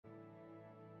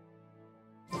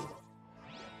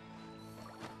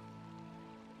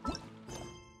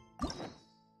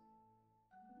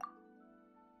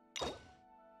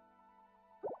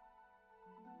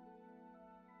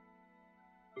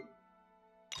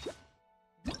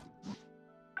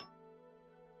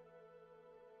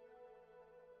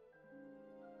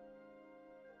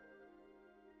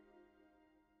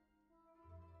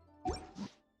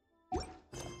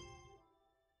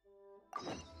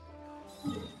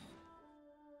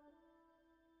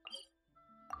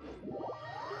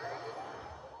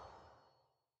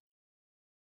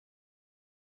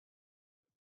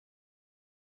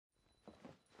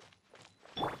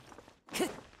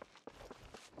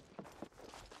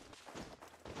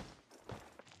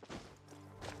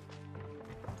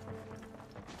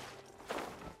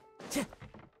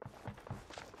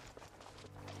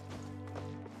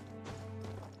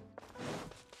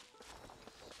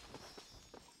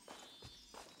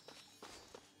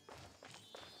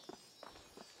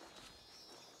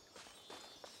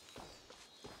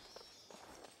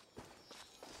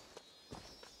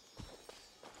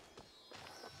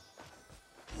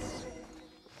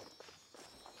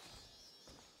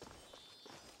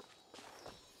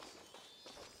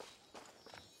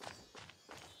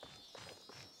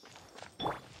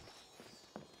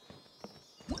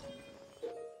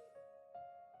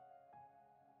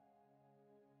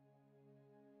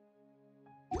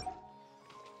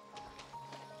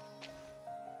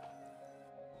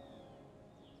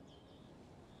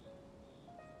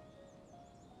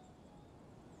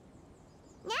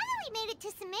we made it to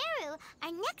Sumeru,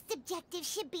 our next objective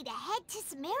should be to head to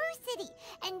Sumeru City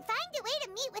and find a way to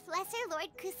meet with Lesser Lord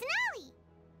Kusanali.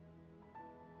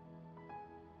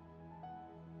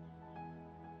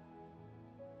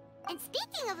 And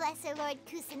speaking of Lesser Lord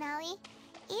Kusanali,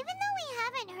 even though we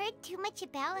haven't heard too much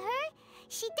about her,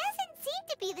 she doesn't seem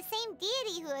to be the same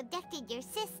deity who abducted your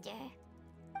sister.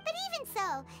 But even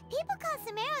so, people call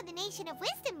Sumeru the Nation of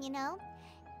Wisdom, you know.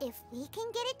 If we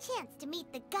can get a chance to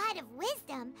meet the God of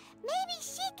Wisdom, maybe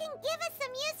she can give us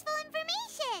some useful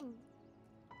information.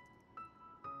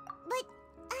 But,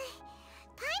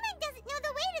 Paimon doesn't know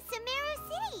the way to Sumeru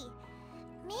City.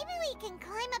 Maybe we can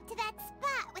climb up to that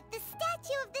spot with the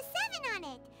statue of the Seven on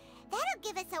it. That'll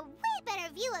give us a way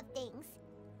better view of things.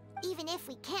 Even if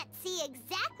we can't see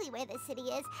exactly where the city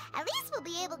is, at least we'll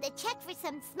be able to check for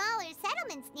some smaller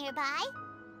settlements nearby.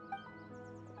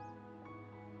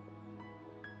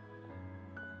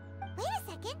 Wait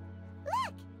a second.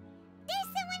 Look! There's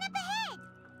someone up ahead!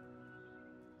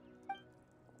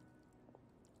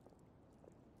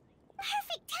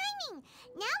 Perfect timing!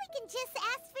 Now we can just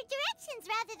ask for directions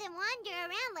rather than wander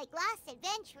around like lost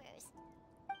adventurers.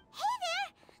 Hey there!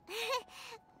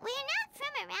 We're not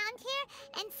from around here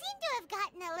and seem to have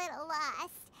gotten a little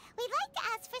lost. We'd like to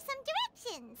ask for some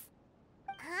directions.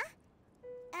 Huh?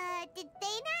 Did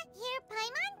they not hear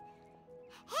Paimon?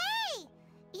 Hey!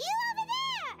 You over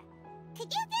there!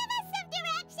 Could you give us some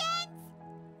directions?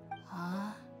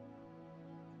 Huh?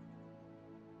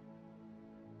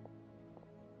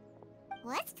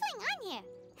 What's going on here?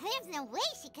 There's no way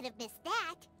she could have missed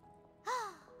that.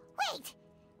 Wait!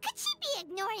 Could she be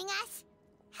ignoring us?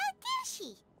 How dare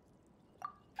she?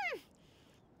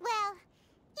 Well,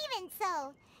 even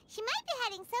so, she might be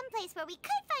heading someplace where we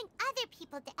could find other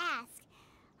people to ask.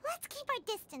 Let's keep our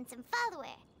distance and follow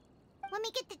her. When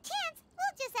we get the chance,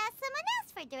 we'll just ask someone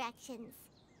else for directions.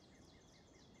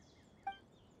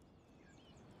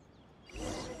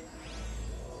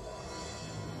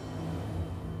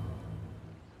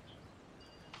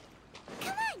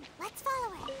 Come on, let's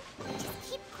follow her.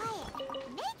 Just keep quiet.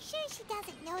 Make sure she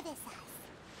doesn't notice us.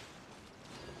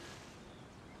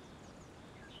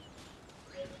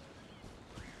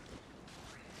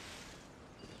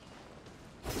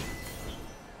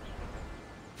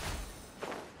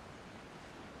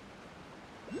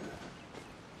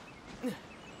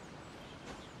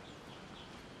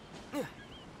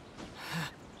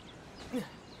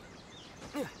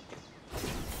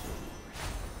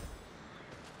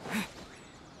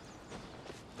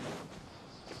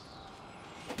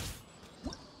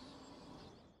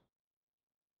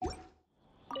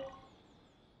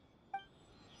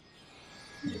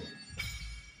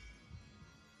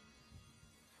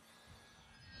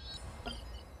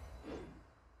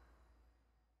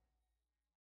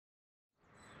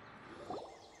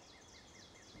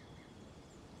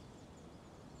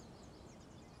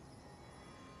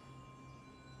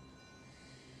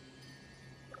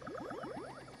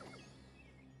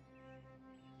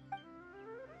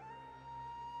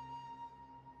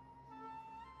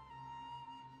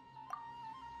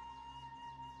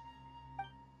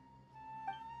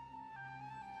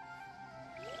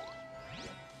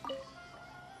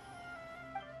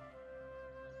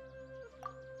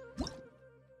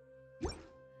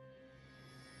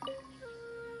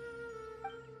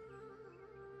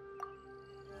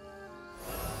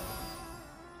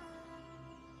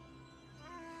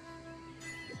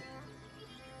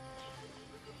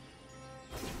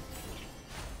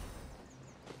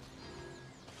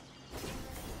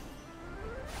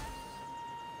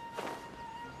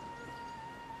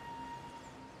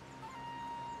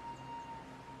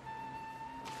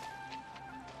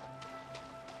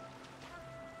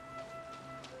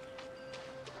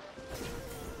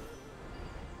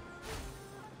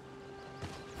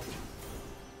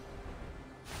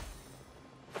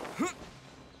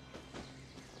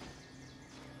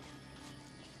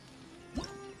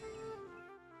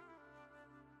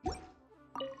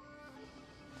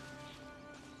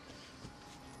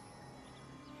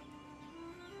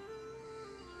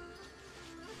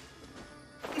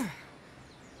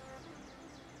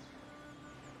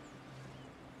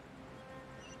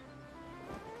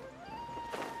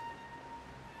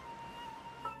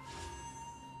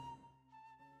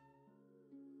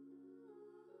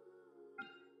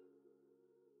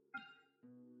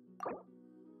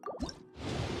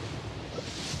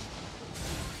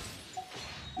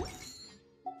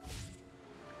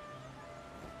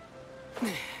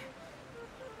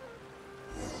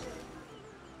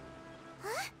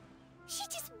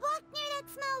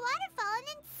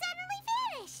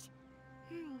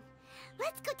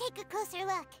 Let's go take a closer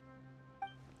look.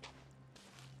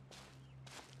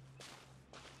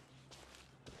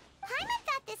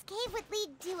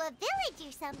 to a village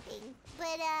or something.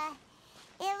 But,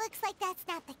 it looks like that's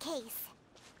not the case.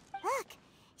 Look,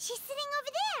 she's sitting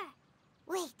over there.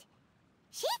 Wait,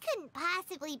 she couldn't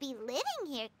possibly be living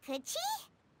here, could she?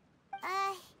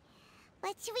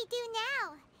 What should we do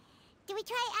now? Do we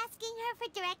try asking her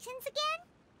for directions again?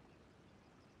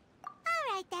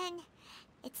 Alright then.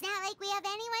 It's not like we have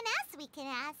anyone else we can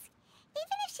ask.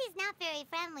 Even if she's not very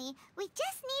friendly, we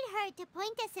just need her to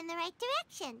point us in the right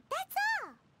direction. That's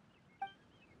all.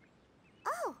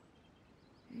 Oh.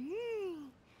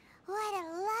 What a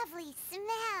lovely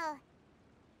smell.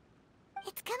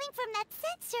 It's coming from that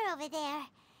sensor over there.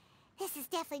 This is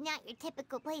definitely not your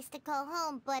typical place to call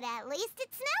home, but at least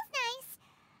it smells nice.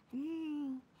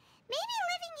 Maybe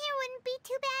living here wouldn't be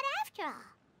too bad after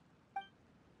all.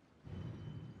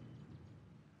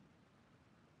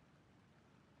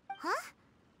 Huh?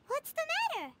 What's the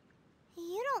matter?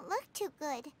 You don't look too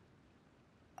good.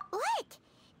 What?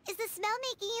 Is the smell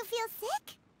making you feel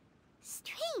sick?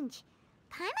 Strange.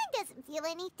 Paimon doesn't feel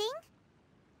anything.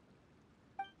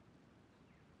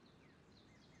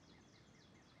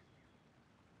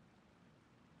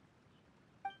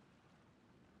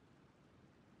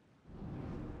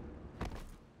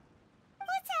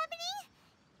 What's happening?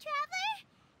 Traveler?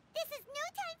 This is no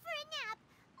time for a nap.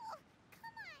 Oh,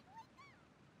 come on, wake up.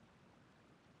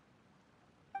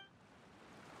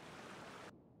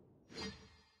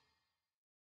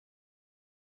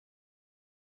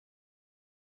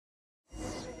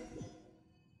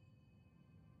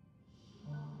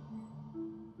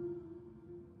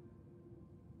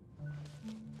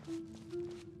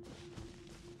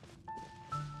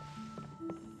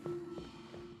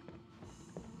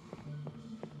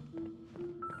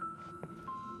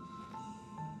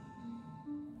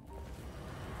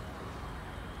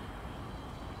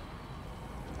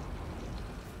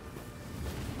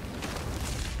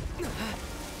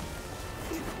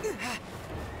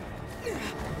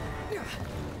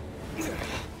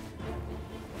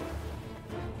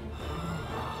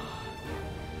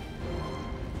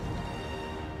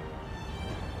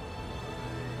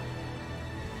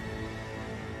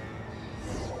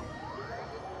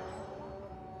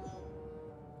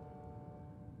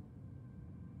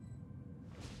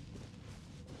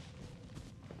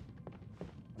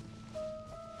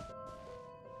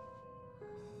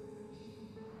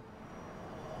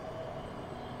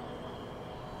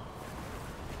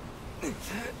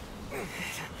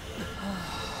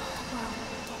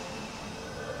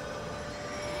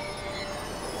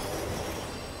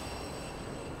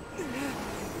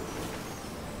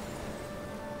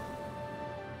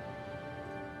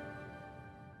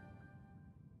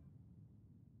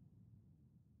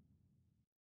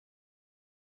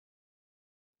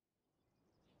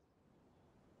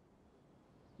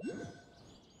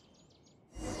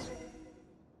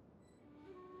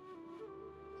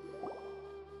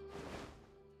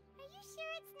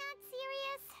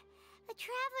 The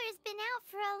Traveler's been out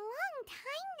for a long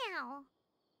time now.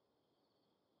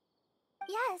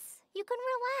 Yes, you can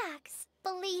relax.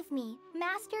 Believe me,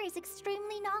 Master is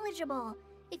extremely knowledgeable.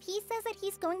 If he says that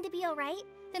he's going to be alright,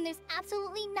 then there's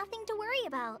absolutely nothing to worry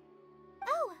about.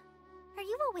 Oh, are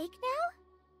you awake now?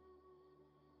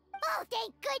 Oh,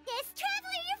 thank goodness!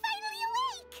 Traveler, you're finally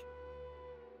awake!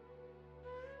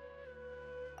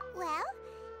 Well,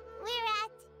 we're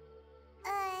at...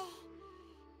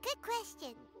 good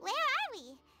question. Where are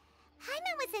we?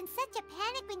 Paimon was in such a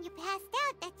panic when you passed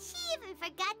out that she even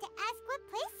forgot to ask what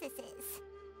place this is.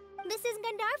 This is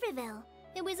Gandharvaville.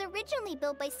 It was originally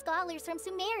built by scholars from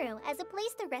Sumeru as a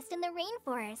place to rest in the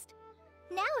rainforest.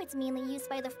 Now it's mainly used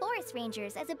by the forest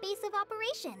rangers as a base of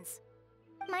operations.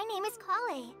 My name is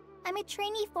Kale. I'm a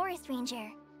trainee forest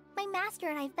ranger. My master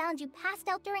and I found you passed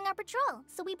out during our patrol,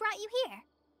 so we brought you here.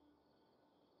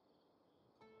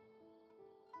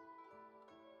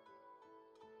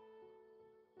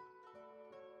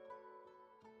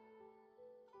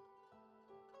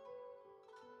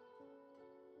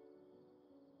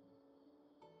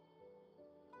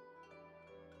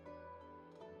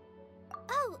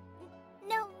 Oh,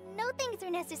 no things are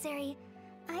necessary.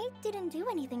 I didn't do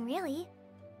anything really.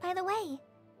 By the way,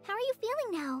 how are you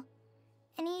feeling now?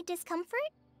 Any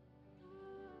discomfort?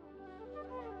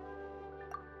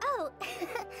 Oh,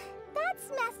 that's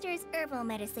Master's herbal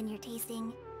medicine you're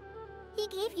tasting. He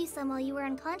gave you some while you were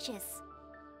unconscious.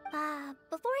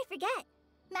 Before I forget,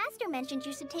 Master mentioned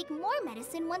you should take more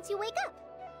medicine once you wake up.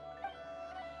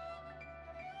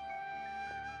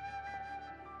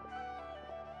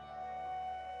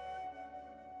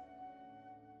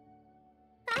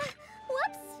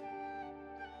 Whoops!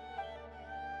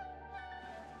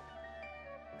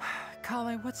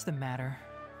 Kale, what's the matter?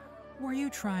 were you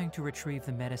trying to retrieve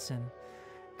the medicine?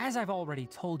 As I've already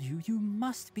told you, you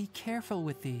must be careful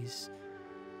with these.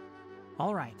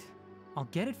 All right, I'll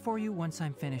get it for you once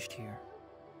I'm finished here.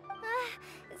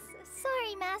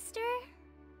 Sorry, Master.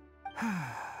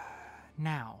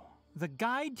 Now, the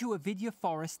guide to Avidya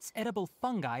Forest's edible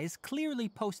fungi is clearly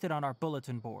posted on our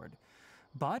bulletin board.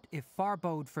 But if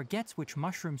Farbode forgets which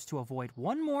mushrooms to avoid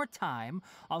one more time,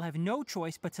 I'll have no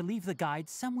choice but to leave the guide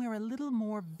somewhere a little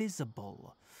more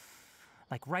visible.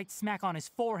 Like right smack on his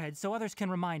forehead so others can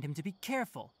remind him to be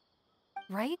careful.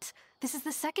 Right? This is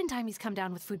the second time he's come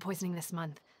down with food poisoning this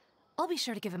month. I'll be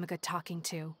sure to give him a good talking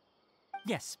to.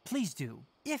 Yes, please do.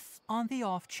 If, on the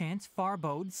off chance,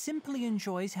 Farbode simply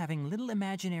enjoys having little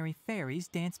imaginary fairies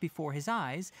dance before his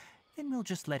eyes, then we'll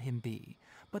just let him be.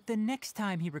 But the next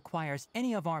time he requires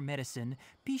any of our medicine,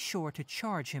 be sure to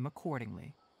charge him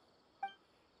accordingly.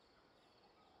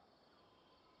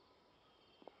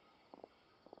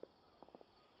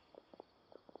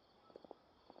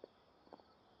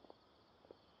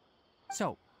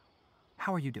 So,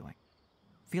 how are you doing?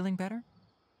 Feeling better?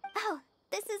 Oh,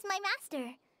 this is my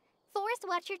master, Forest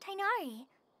Watcher Tainari.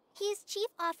 He is chief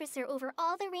officer over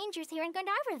all the rangers here in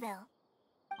Gandharvaville.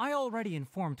 I already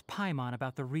informed Paimon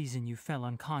about the reason you fell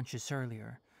unconscious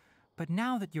earlier. But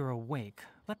now that you're awake,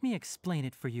 let me explain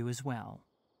it for you as well.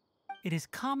 It is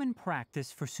common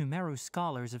practice for Sumeru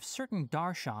scholars of certain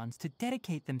darshans to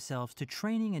dedicate themselves to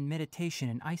training and meditation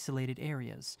in isolated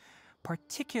areas,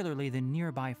 particularly the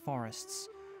nearby forests.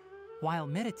 While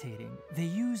meditating, they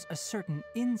use a certain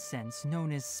incense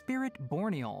known as spirit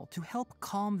borneol to help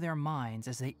calm their minds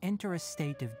as they enter a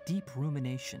state of deep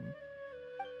rumination.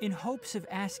 In hopes of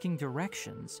asking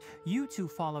directions, you two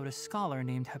followed a scholar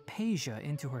named Hypatia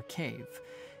into her cave.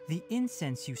 The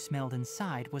incense you smelled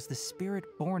inside was the spirit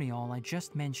borneol I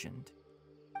just mentioned.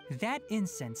 That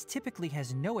incense typically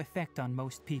has no effect on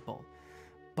most people,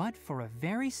 but for a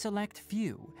very select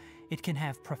few, it can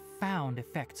have profound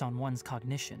effects on one's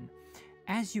cognition,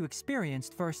 as you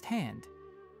experienced firsthand.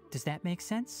 Does that make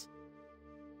sense?